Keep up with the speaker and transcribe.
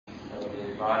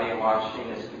Body washing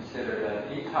is considered a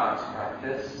detox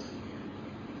practice,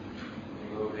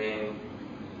 removing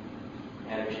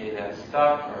energy that's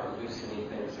stuck or loosening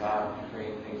things up,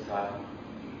 freeing things up.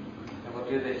 And we'll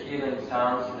do the healing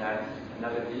sounds next,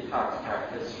 another detox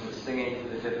practice from singing to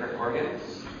the different organs.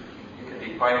 You can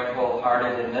be quite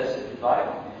full-hearted in this if you'd like.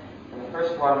 And the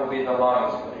first one will be the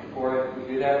lungs. But before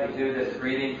we do that, we do this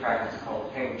breathing practice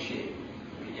called Ping Qi.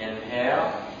 We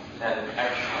inhale and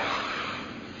exhale.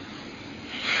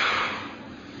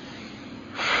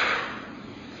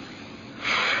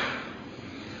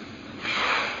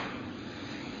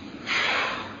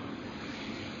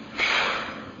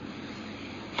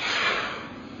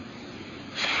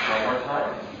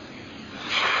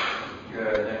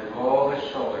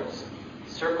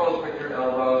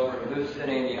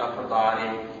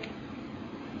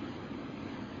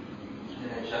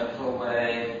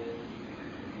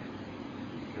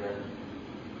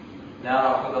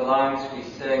 Now for the lungs we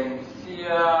sing Sia.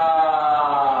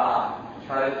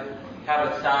 Try to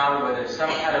have a sound where there's some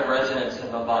kind of resonance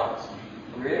in the lungs.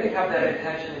 And really have that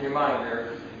intention in your mind.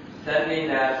 You're sending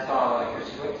that song like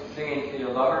you're singing to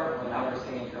your lover, and now we're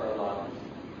singing to our lungs.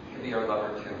 It could be our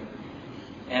lover too.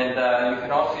 And you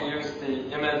can also use the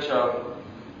image of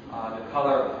the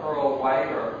color pearl white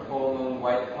or full moon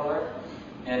white color,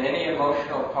 and any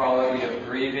emotional quality of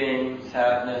grieving,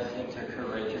 sadness into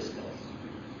courageousness.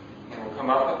 And we'll come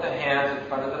up with the hands in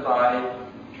front of the body,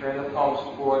 turn the palms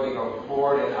forward, and go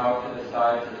forward and out to the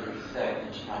sides as we sing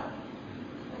each time.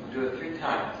 And we'll do it 3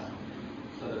 times.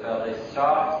 So the belly is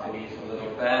soft, the knees a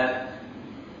little bent.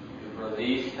 We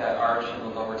release that arch in the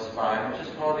lower spine. We're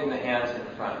just holding the hands in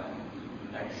front.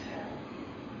 Exhale.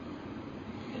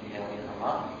 Inhaling, come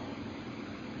up.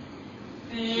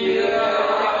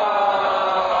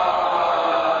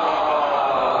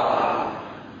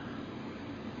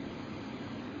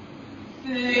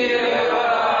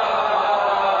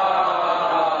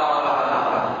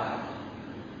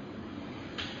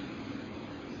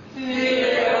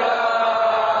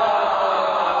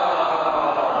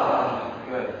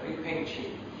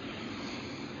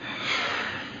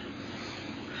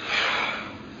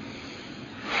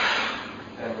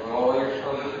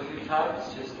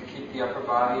 Just to keep the upper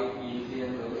body easy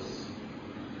and loose.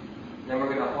 Then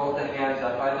we're going to hold the hands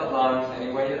up by the lungs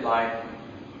any way you like.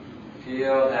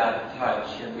 Feel that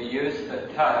touch. And we use the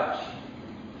touch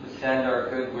to send our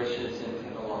good wishes into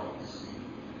the lungs.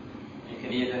 You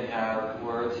can even have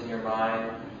words in your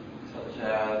mind such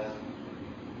as,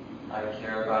 I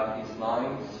care about these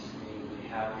lungs, be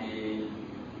happy,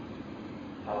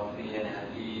 healthy, and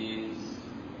at ease.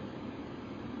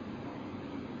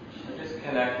 Just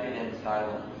connecting in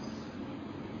silence.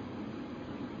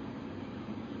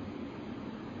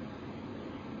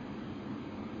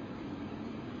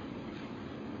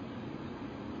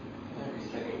 And we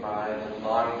say goodbye to the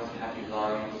lungs, happy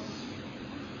lungs.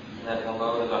 And then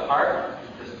hello to the heart,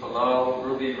 just below,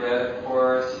 ruby red, of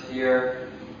course, here.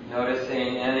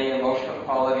 Noticing any emotional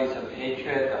qualities of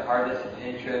hatred, the hardness of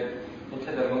hatred,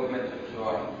 into the movement of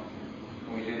joy.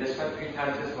 We do this one 3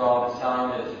 times as well. The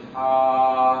sound is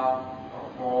ha, or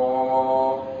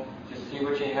ho. Just see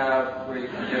what you have where you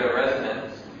can get a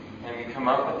resonance. And we come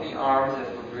up with the arms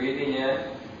as we're breathing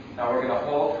in. Now we're going to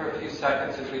hold for a few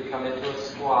seconds as we come into a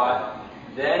squat.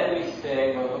 Then we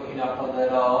sing, we're looking up a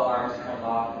little, arms come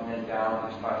up, and then down,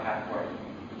 just about halfway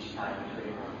each time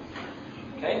between arms.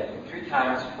 Okay? 3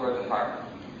 times for the heart.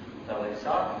 Belly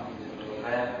soft, a little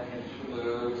bend, hips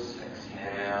loose,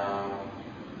 exhale.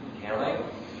 Inhaling.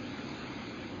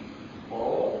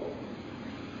 Hold.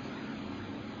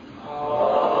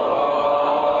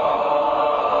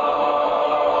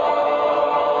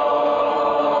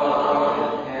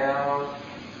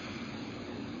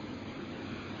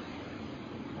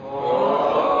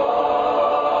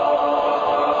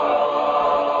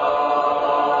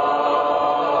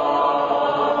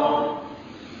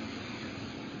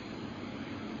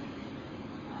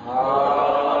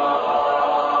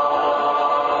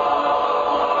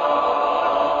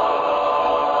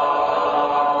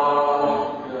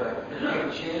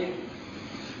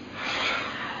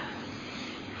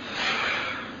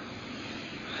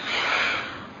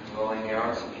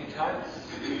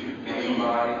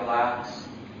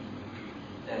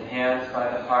 Inhale.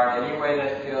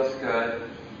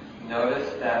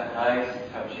 Notice that nice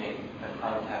touching, the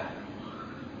contact.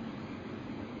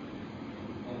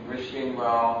 And wishing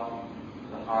well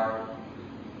to the heart.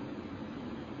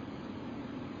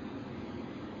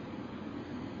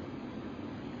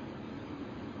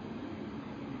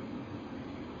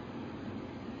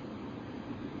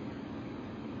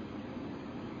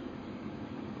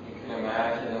 You can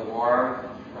imagine the warmth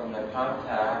from the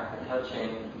contact contact or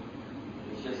touching.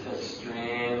 It's just a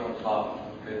stream of love,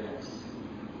 goodness.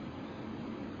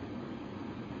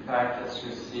 Practice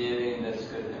receiving this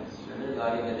goodness, really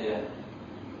letting it in.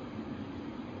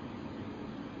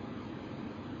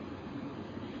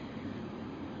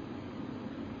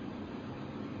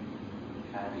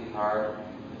 Happy heart.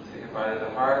 Say goodbye to the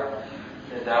heart.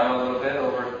 Get down a little bit,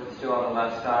 over still on the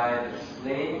left side. The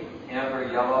spleen,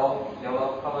 amber yellow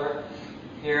color.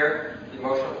 Here, the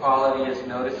emotional quality is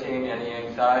noticing any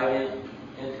anxiety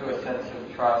into a sense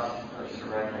of trust or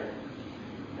surrender.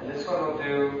 And this one we'll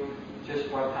do just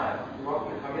one time. You're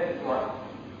welcome to come in if you want.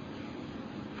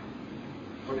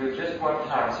 We'll do it just one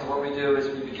time. So what we do is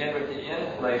we begin with the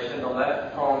inhalation. The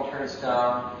left palm turns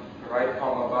down, the right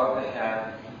palm above the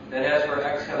head. Then as we're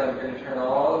exhaling, we're going to turn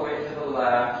all the way to the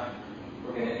left.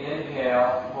 We're going to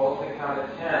inhale, hold the count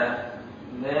of 10.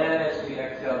 And then as we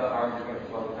exhale, the arms are going to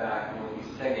float back, and we'll be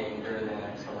singing during the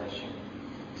exhalation.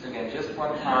 So again, just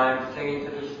one time, singing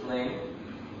to the spleen.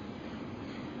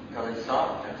 Going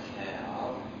soft,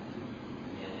 exhale.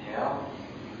 Inhale.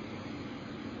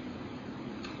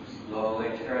 Slowly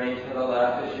turning to the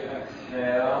left as you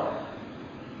exhale.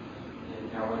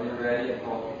 Inhale when you're ready, and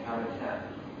hold the count of 10.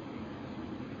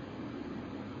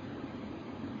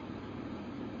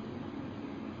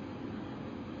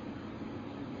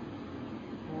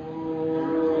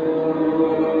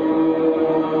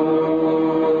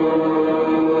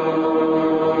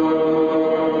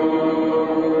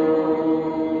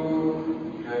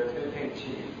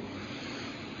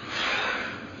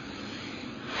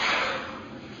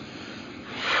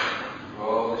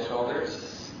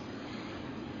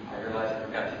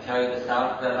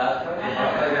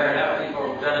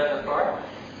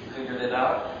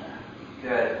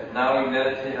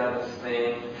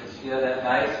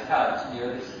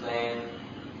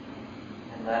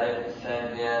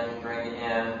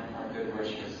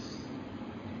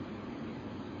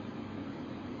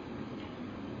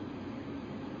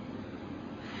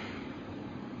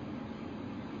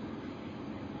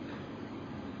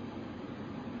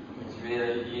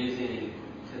 Really easy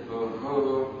to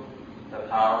boo-hoo the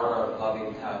power of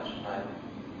loving touch, but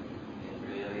it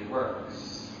really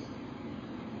works.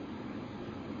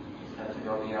 Just have to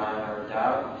go beyond our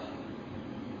doubt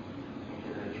and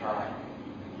give it a try.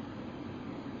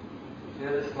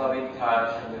 Feel this loving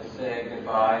touch, and we'll say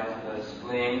goodbye to the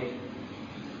spleen,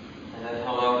 and then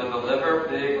hello to the liver,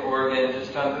 big organ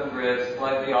just under the ribs,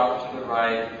 slightly off to the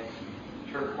right,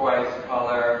 turquoise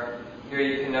color. Here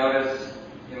you can notice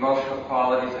the emotional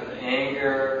qualities of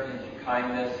anger into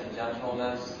kindness and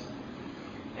gentleness.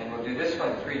 And we'll do this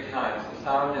one 3 times. The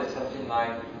sound is something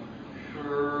like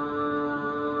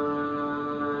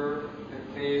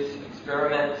please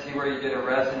experiment, see where you get a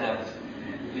resonance.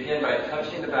 We begin by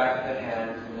touching the back of the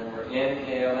hands, and then we're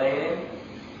inhaling.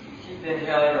 Keep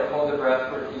inhaling or hold the breath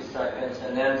for a few seconds,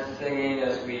 and then singing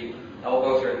as we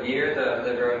elbows are near the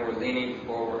liver and we're leaning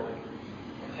forward.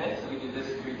 Okay, so we do this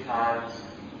 3 times.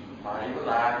 Body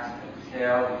relaxed.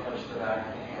 Exhale, we touch the back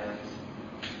of the hands.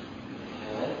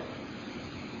 Inhale.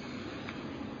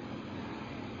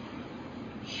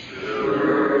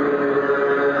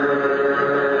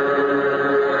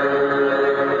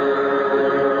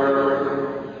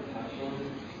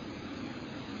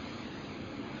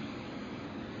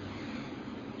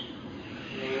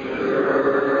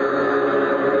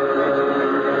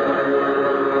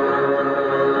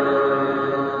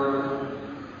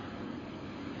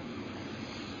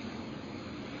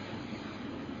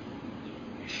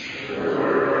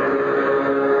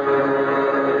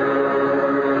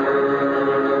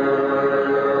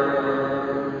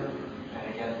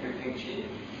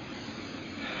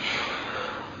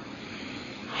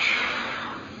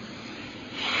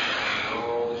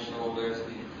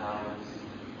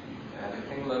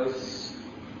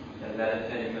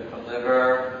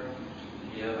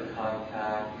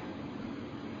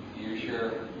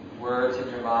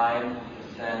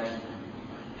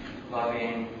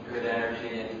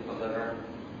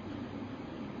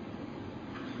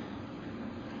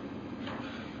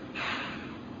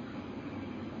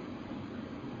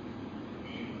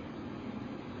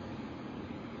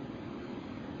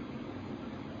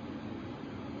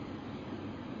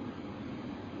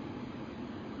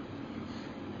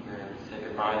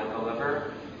 Goodbye to the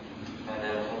liver, and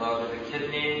then hello to the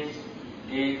kidneys,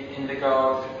 deep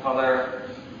indigo color.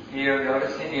 Here,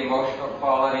 noticing the emotional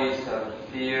qualities of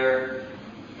fear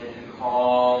into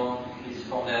calm,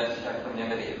 peacefulness,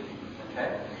 equanimity.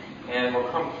 Okay? And we'll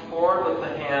come forward with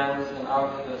the hands and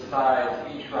out to the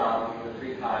sides each round, we'll do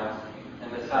 3 times.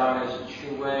 And the sound is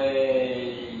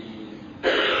Chui.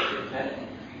 Okay?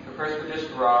 So first we just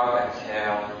draw,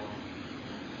 exhale.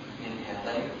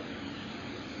 length.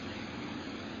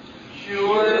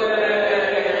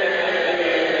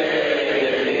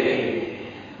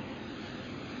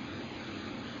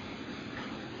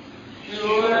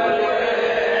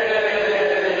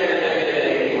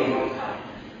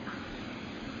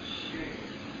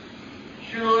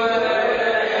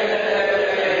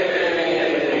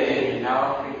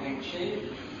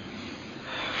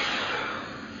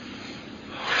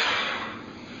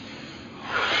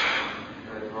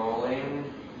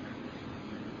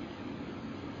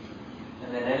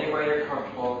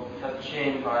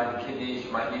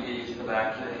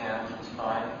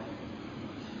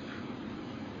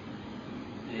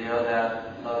 Feel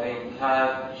that loving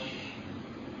touch,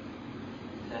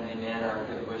 sending in our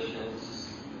good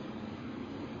wishes,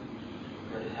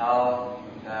 good health,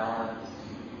 balance.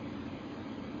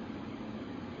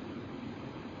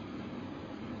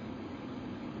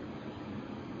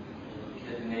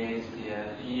 Kidneys be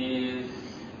at ease,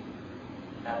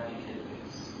 happy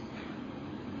kidneys.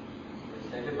 So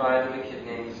we say goodbye to the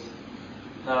kidneys.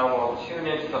 Now we'll tune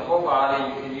into the whole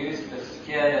body. You can use the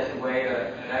skin as a way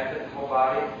to connect with the whole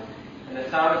body. And the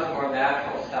sound is a more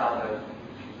natural sound of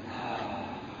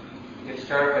you can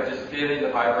start by just feeling the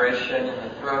vibration in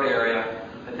the throat area.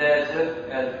 But then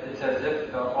it's as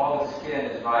if all the skin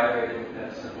is vibrating with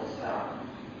that simple sound.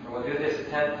 And we'll do this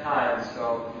 10 times,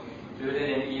 so do it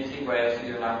in an easy way so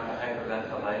you're not going to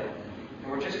hyperventilate.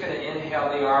 And we're just going to inhale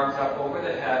the arms up over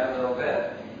the head a little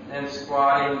bit. And then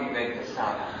squatting, we make the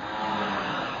sound.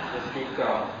 Just keep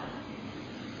going.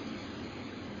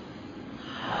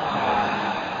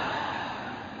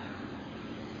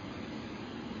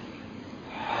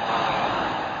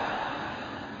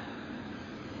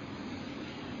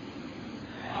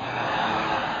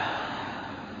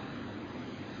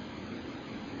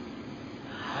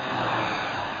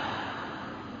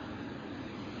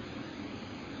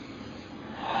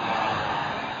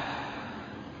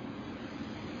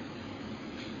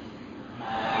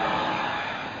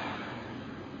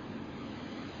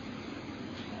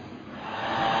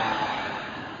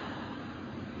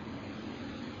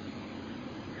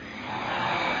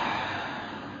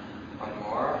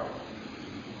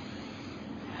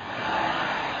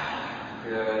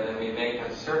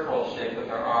 Circle shape with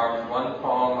our arms, one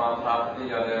palm on top of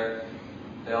the other,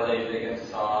 belly big and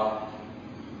soft,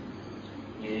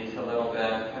 knees a little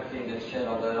bent, tucking the chin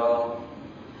a little,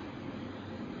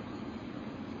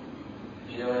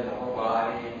 feeling the whole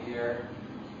body here.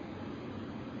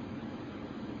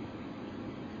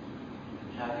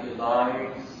 Happy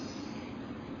lungs,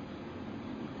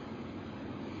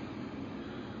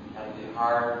 happy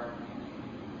heart.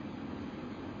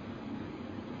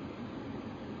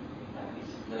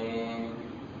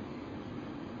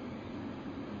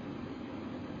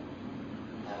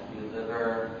 Happy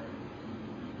liver,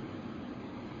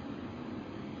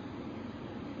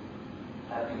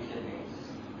 happy kidneys,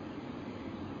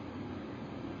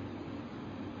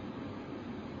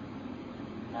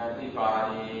 happy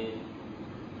body,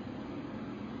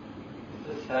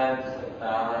 just a sense of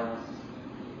balance,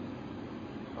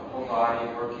 the whole body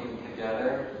working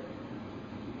together,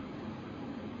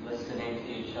 listening to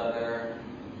each other.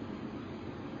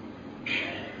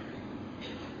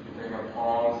 Bring our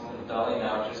palms to the belly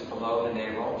now, just below the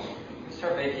navel. We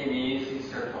start making easy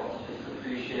circles, just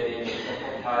appreciating the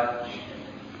simple touch.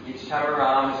 Each time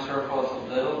around, the circle is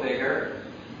a little bigger.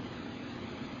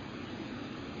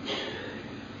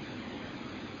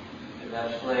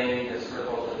 Eventually, the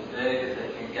circle is as big as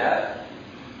it can get.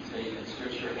 So you can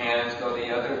switch your hands, go the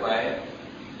other way.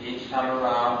 Each time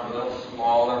around, a little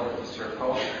smaller with the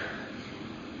circle.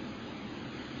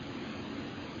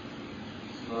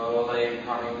 Slowly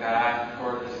coming back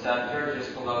toward the center,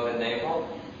 just below the navel.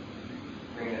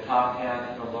 Bring the top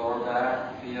hand to the lower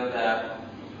back. Feel that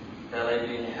belly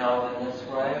being held in this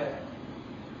way.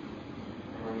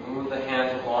 And remove the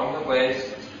hands along the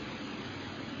waist.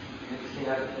 Mixing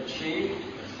up the chi,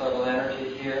 the subtle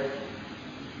energy here.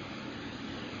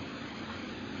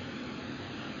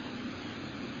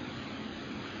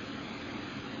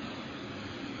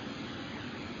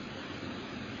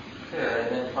 Good,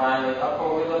 and then finally up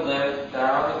over the lip,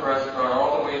 down the breastbone,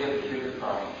 all the way to the pubic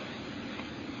bone.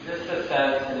 Just a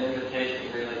sense, an invitation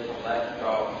really to let go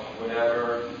of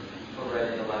whatever we're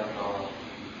ready to let go of.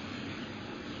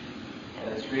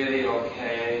 And it's really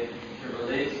okay to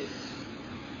release.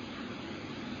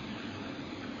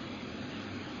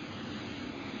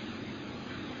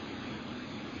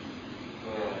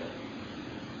 Good.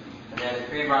 And then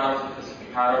 3 rounds of the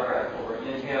staccato breath, where we're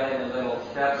inhaling in little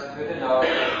steps through the nose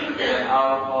and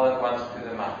out all at once through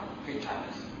the mouth. 3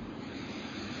 times.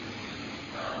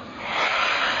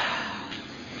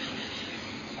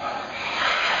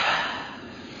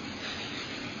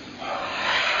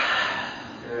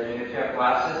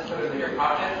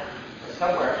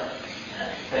 somewhere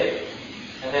safe.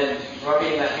 And then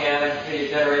rubbing the hand until you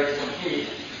generate some heat.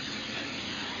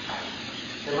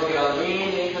 Then we're going to lean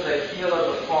into the heel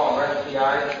of the palm, rest the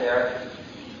eyes there.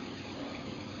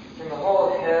 And the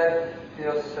whole head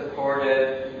feels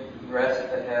supported.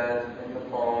 Rest the head in the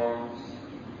palms.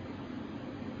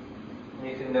 And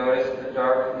you can notice the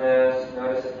darkness,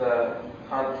 notice the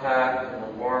contact and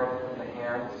the warmth in the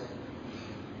hands.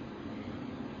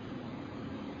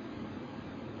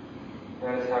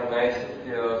 Notice how nice it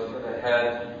feels for the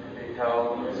head to be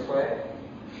held this way.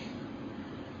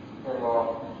 And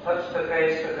we'll touch the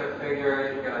face with our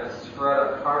fingers. We're going to spread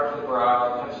apart the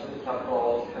brow, touch the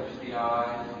temples, touch the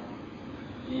eyes.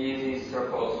 Easy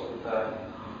circles with the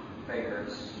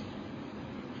fingers.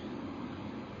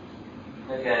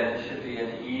 Again, it should be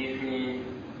an easy,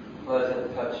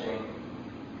 pleasant touching.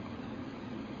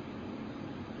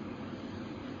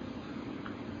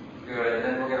 Good. And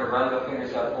then we're going to run the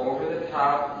fingers up over the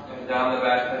top and down the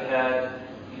back of the head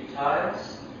a few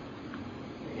times.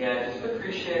 Again, just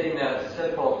appreciating that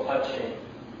simple touching.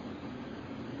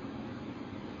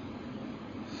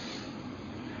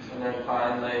 And then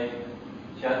finally,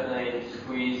 gently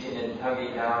squeezing and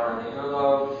tugging down on the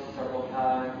earlobes several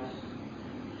times.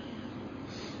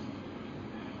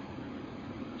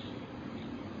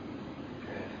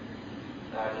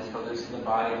 Good. Now just to loosen the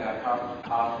body back up,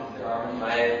 off with the arm and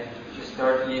leg. Just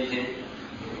start easy.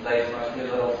 Legs might be a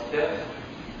little stiff.